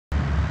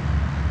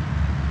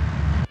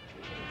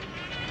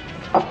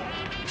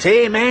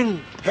Sí,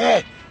 man.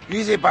 Hey,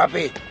 easy,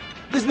 papi.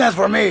 This man's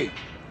for me.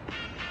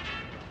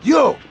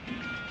 You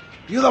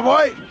the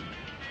boy?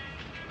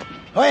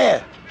 Oh,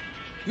 yeah.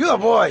 You the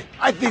boy.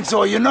 I think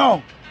so, you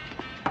know.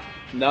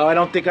 No, I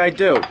don't think I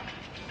do.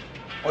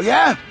 Oh,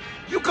 yeah?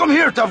 You come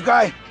here, tough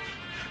guy.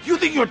 You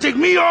think you'll take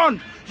me on?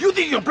 You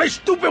think you'll play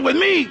stupid with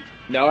me?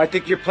 No, I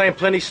think you're playing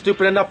plenty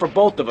stupid enough for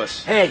both of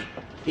us. Hey,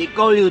 he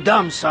call you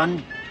dumb,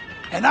 son.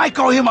 And I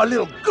call him a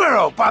little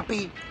girl,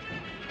 papi.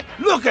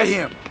 Look at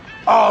him,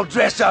 all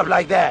dressed up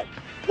like that.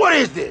 What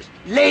is this,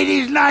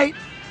 ladies' night?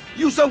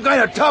 You some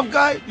kind of tough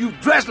guy? You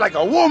dress like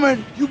a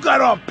woman? You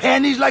got on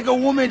panties like a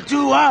woman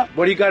too, huh?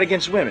 What do you got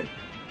against women?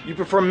 You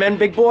prefer men,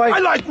 big boy? I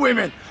like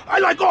women. I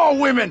like all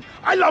women.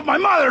 I love my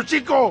mother,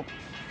 Chico.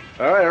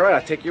 All right,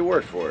 I'll take your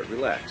word for it.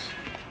 Relax.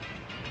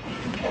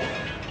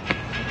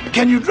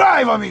 Can you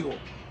drive, amigo?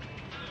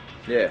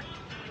 Yeah,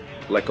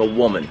 like a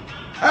woman.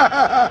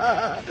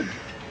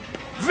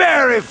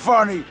 Very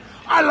funny.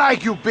 I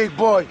like you, big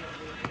boy.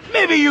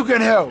 Maybe you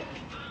can help.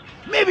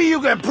 Maybe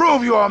you can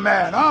prove you're a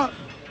man, huh?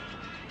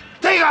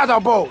 Take out the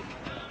boat.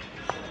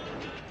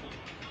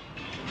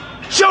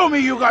 Show me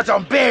you got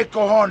some big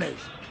cojones.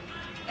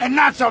 And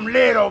not some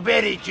little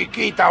bitty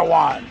chiquita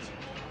ones.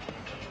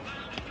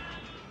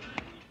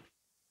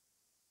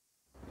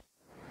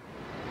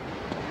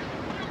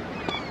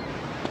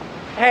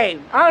 Hey,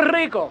 I'm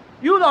Rico.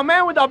 You the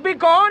man with the big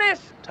cojones?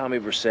 Tommy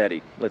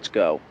Vercetti, let's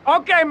go.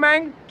 Okay,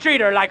 man.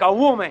 Treat her like a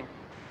woman.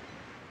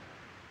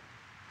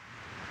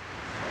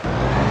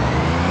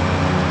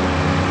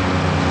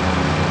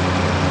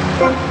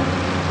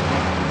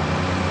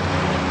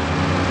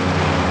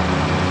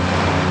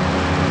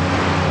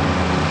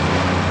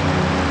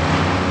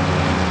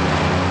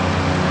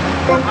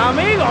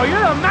 Amigo, you're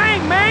the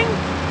man, man!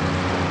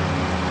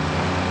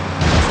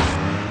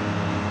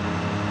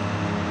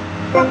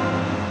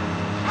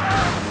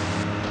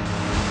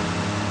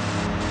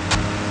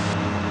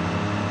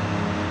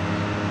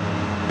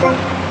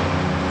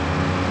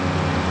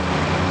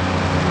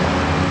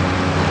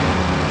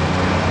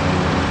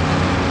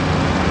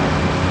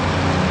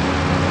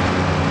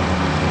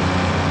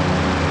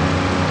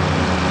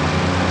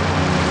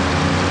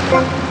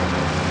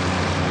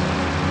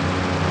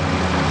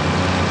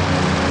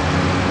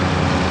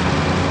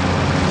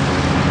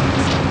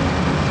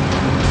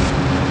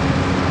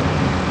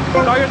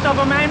 Call yourself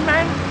a man,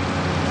 man?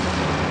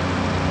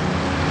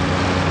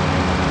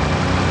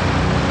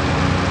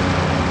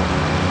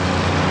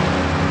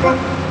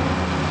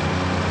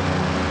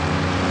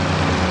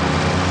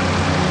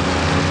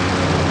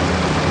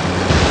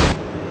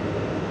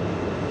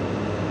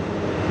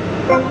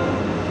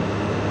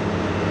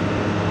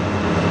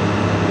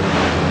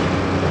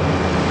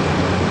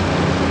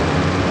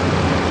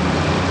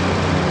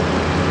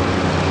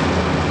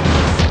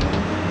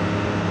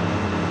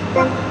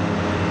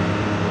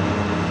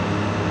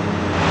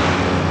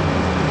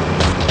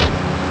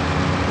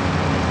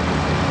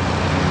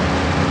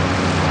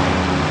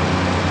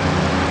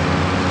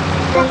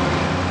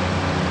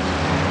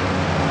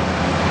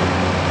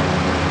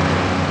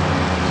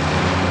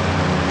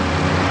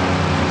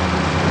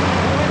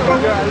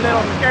 You're a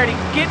little scaredy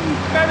kitten,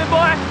 baby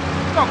boy.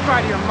 Go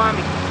cry to your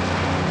mommy.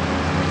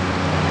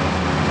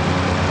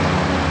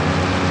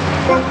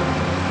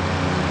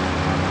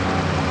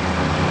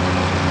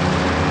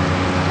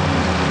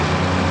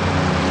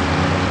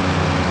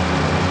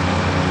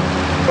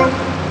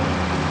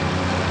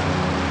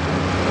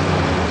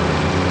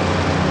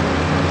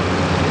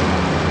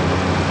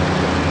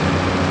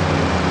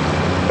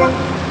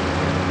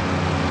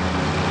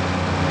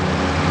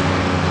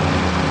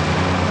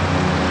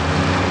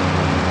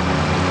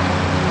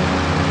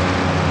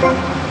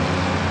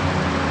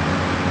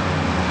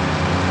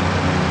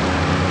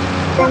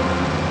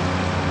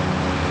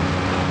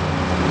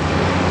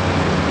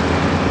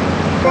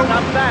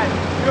 Not bad.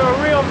 You're a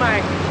real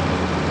man.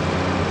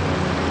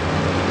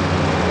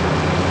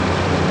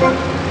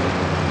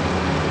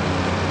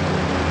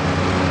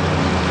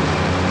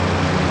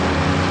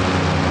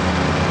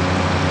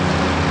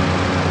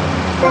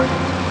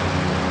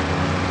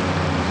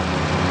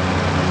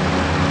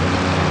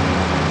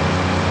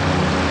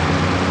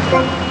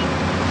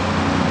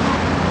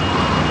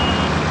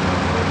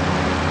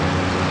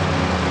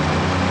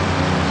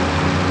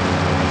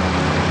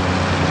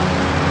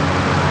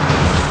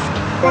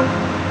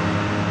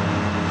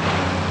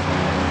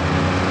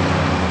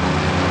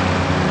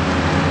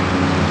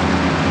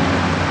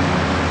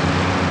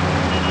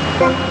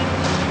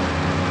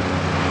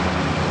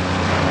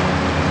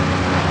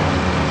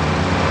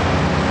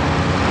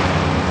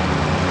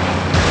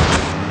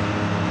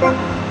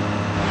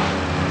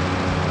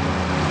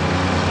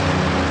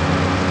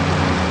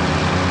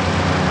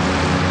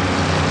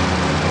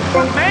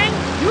 Man,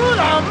 you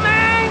the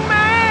man!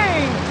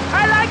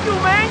 I like you,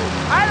 man!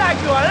 I like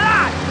you a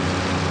lot!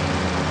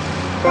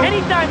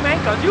 Anytime,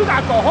 man, cause you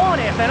got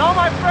cojones, and all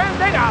my friends,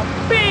 they got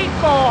big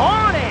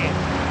cojones!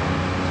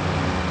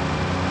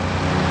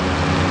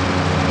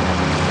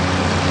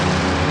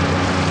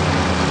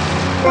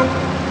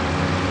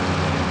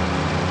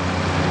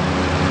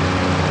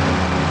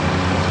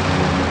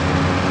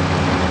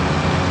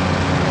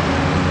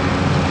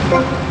 You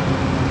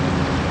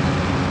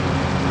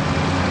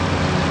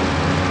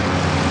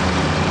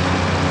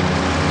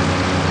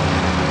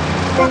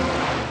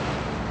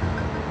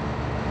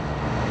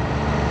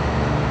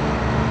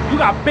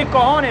got big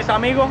cojones,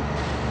 amigo.